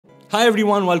Hi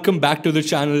everyone, welcome back to the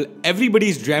channel.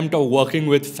 Everybody's dreamt of working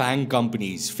with FANG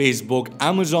companies, Facebook,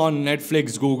 Amazon,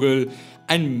 Netflix, Google,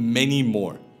 and many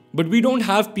more. But we don't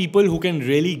have people who can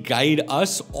really guide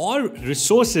us or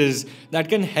resources that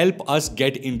can help us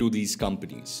get into these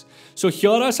companies. So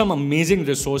here are some amazing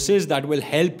resources that will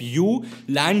help you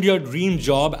land your dream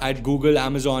job at Google,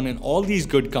 Amazon, and all these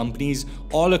good companies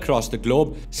all across the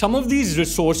globe. Some of these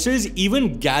resources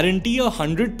even guarantee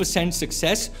 100%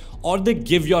 success, or they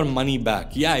give your money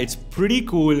back. Yeah, it's pretty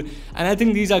cool, and I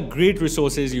think these are great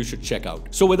resources you should check out.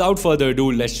 So without further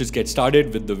ado, let's just get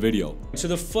started with the video. So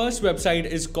the first website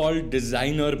is called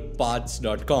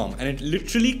designerpaths.com, and it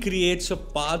literally creates a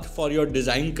path for your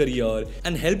design career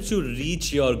and helps you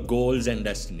reach your goals and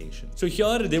destinations. So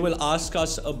here they will ask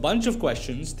us a bunch of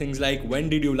questions, things like when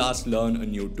did you last learn a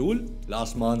new tool?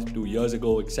 Last month, 2 years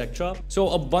ago, etc. So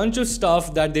a bunch of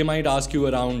stuff that they might ask you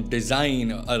around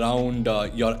design, around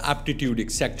your aptitude,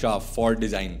 etc. for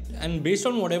design. And based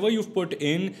on whatever you've put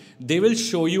in, they will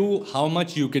show you how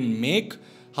much you can make,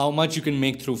 how much you can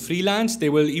make through freelance. They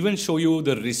will even show you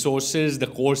the resources, the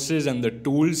courses, and the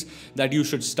tools that you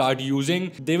should start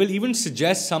using. They will even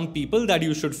suggest some people that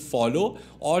you should follow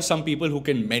or some people who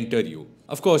can mentor you.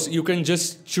 Of course, you can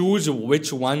just choose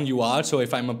which one you are. So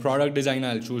if I'm a product designer,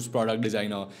 I'll choose product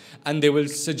designer, and they will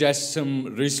suggest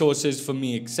some resources for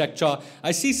me, etc.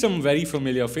 I see some very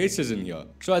familiar faces in here.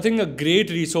 So I think a great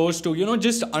resource to,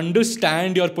 just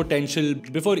understand your potential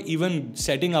before even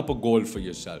setting up a goal for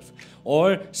yourself,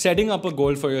 or setting up a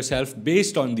goal for yourself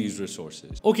based on these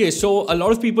resources. Okay, so a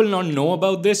lot of people not know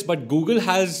about this, but Google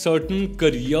has certain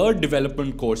career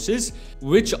development courses,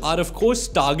 which are of course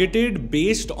targeted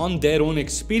based on their own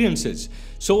experiences.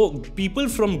 So people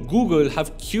from Google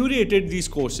have curated these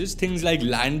courses, things like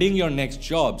landing your next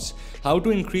jobs, how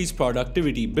to increase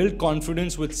productivity, build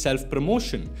confidence with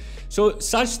self-promotion. So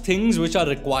such things which are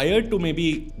required to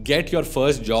maybe get your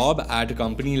first job at a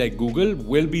company like Google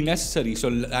will be necessary. So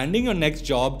landing your next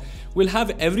job will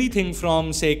have everything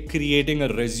from, say, creating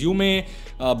a resume,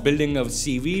 building a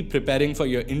CV, preparing for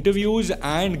your interviews,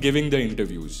 and giving the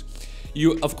interviews.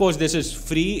 Of course, this is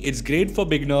free, it's great for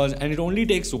beginners, and it only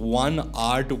takes 1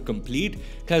 hour to complete.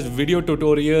 It has video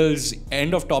tutorials,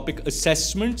 end of topic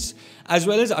assessments, as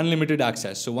well as unlimited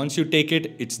access. So once you take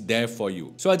it, it's there for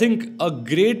you. So I think a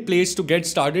great place to get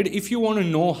started if you want to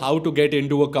know how to get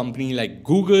into a company like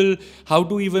Google, how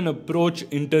to even approach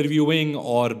interviewing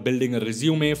or building a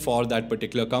resume for that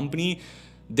particular company.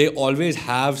 They always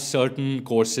have certain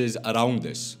courses around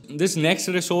this. This next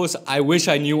resource, I wish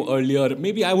I knew earlier.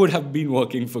 Maybe I would have been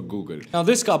working for Google. Now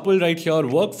this couple right here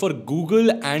work for Google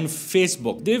and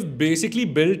Facebook. They've basically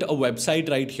built a website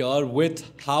right here with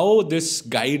how this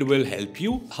guide will help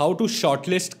you, how to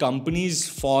shortlist companies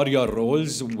for your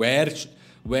roles,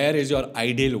 where is your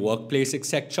ideal workplace,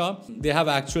 etc. They have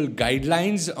actual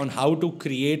guidelines on how to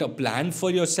create a plan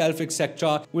for yourself,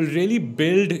 etc. Will really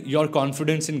build your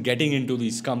confidence in getting into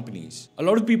these companies. A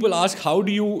lot of people ask, how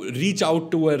do you reach out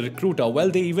to a recruiter?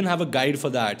 Well, they even have a guide for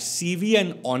that. CV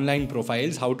and online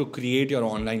profiles, how to create your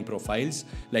online profiles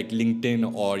like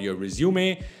LinkedIn or your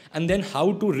resume, and then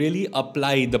how to really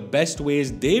apply the best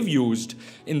ways they've used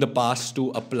in the past to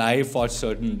apply for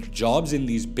certain jobs in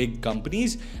these big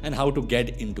companies and how to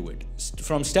get into it.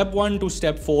 From step 1 to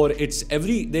step 4,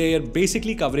 they're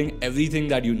basically covering everything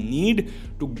that you need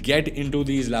to get into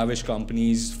these lavish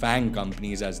companies, FANG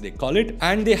companies as they call it.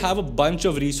 And they have a bunch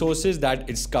of resources that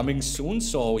it's coming soon,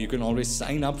 so you can always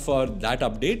sign up for that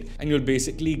update and you'll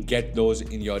basically get those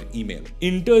in your email.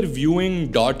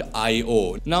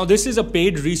 Interviewing.io. Now this is a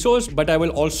paid resource, but I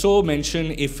will also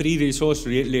mention a free resource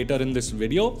later in this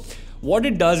video. What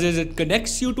it does is it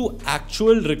connects you to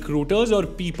actual recruiters or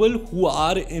people who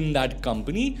are in that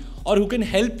company or who can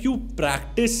help you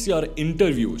practice your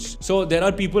interviews. So there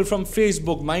are people from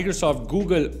Facebook, Microsoft,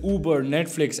 Google, Uber,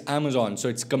 Netflix, Amazon. So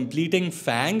it's completing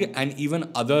FANG and even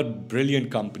other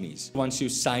brilliant companies. Once you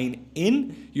sign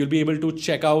in, you'll be able to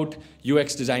check out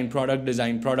UX design,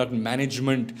 product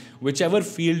management, whichever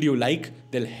field you like,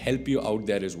 they'll help you out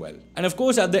there as well. And of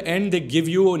course, at the end, they give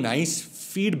you a nice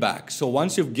feedback. So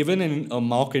once you've given a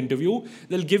mock interview,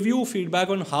 they'll give you feedback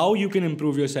on how you can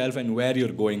improve yourself and where you're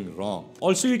going wrong.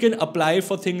 Also, you can apply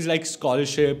for things like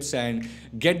scholarships and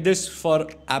get this for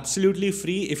absolutely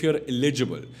free if you're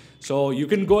eligible. So you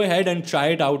can go ahead and try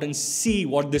it out and see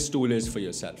what this tool is for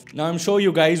yourself. Now, I'm sure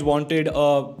you guys wanted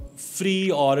a free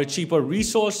or a cheaper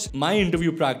resource. My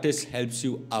interview practice helps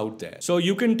you out there. So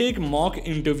you can take mock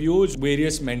interviews,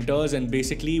 various mentors, and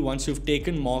basically once you've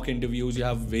taken mock interviews, you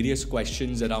have various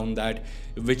questions around that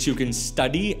which you can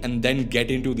study and then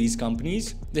get into these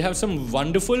companies. They have some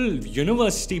wonderful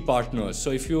university partners.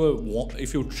 So if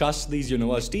you trust these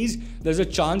universities, there's a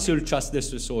chance you'll trust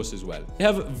this resource as well. They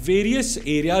have various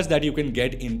areas that you can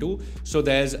get into. So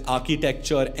there's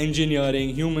architecture, engineering,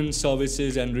 human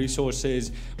services and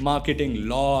resources, marketing,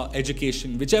 law,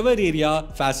 education, whichever area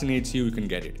fascinates you, you can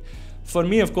get it. For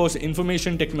me, of course,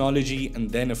 information technology, and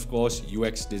then of course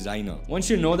UX designer. Once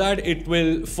you know that, it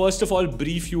will first of all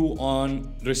brief you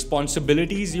on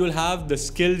responsibilities you'll have, the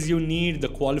skills you need, the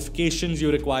qualifications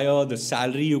you require, the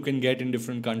salary you can get in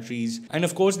different countries. And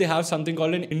of course, they have something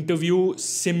called an interview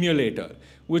simulator,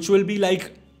 which will be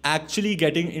like actually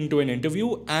getting into an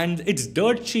interview, and it's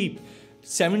dirt cheap.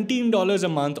 $17 a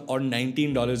month or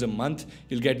 $19 a month,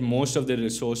 you'll get most of the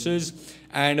resources.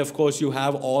 And of course, you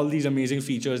have all these amazing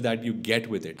features that you get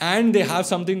with it. And they have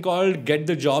something called Get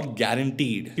the Job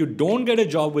Guaranteed. If you don't get a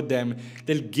job with them,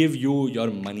 they'll give you your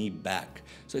money back.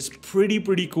 So it's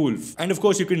pretty cool. And of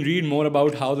course, you can read more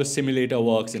about how the simulator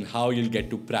works and how you'll get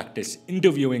to practice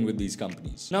interviewing with these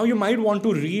companies. Now, you might want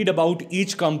to read about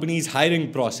each company's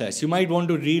hiring process. You might want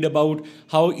to read about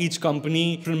how each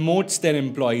company promotes their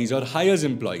employees or hires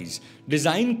employees.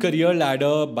 Design Career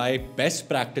Ladder by Best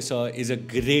Practicer is a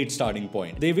great starting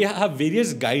point. They have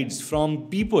various guides from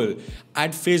people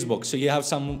at Facebook. So you have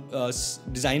some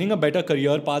Designing a Better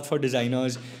Career Path for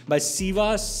Designers by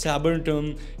Siva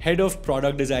Sabertum, Head of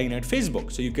Product Design at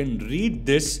Facebook. So you can read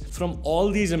this from all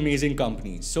these amazing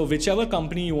companies. So whichever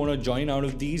company you want to join out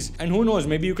of these, and who knows,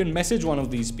 maybe you can message one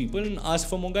of these people and ask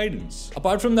for more guidance.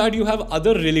 Apart from that, you have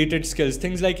other related skills,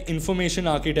 things like information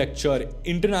architecture,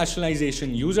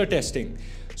 internationalization, user testing.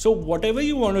 So whatever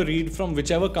you want to read from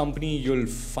whichever company, you'll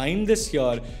find this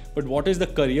here. But what is the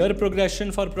career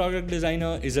progression for product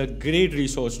designer is a great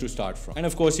resource to start from. And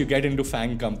of course, you get into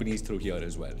FANG companies through here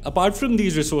as well. Apart from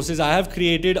these resources, I have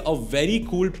created a very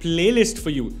cool playlist for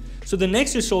you. So the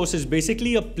next resource is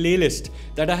basically a playlist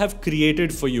that I have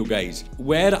created for you guys,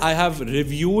 where I have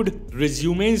reviewed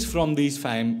resumes from these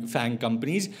FANG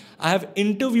companies. I have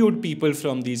interviewed people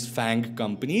from these FANG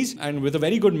companies, and with a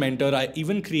very good mentor, I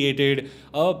even created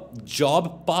a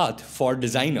job path for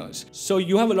designers. So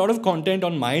you have a lot of content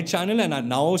on my channel, and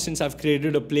now since I've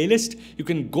created a playlist, you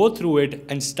can go through it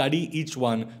and study each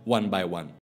one by one.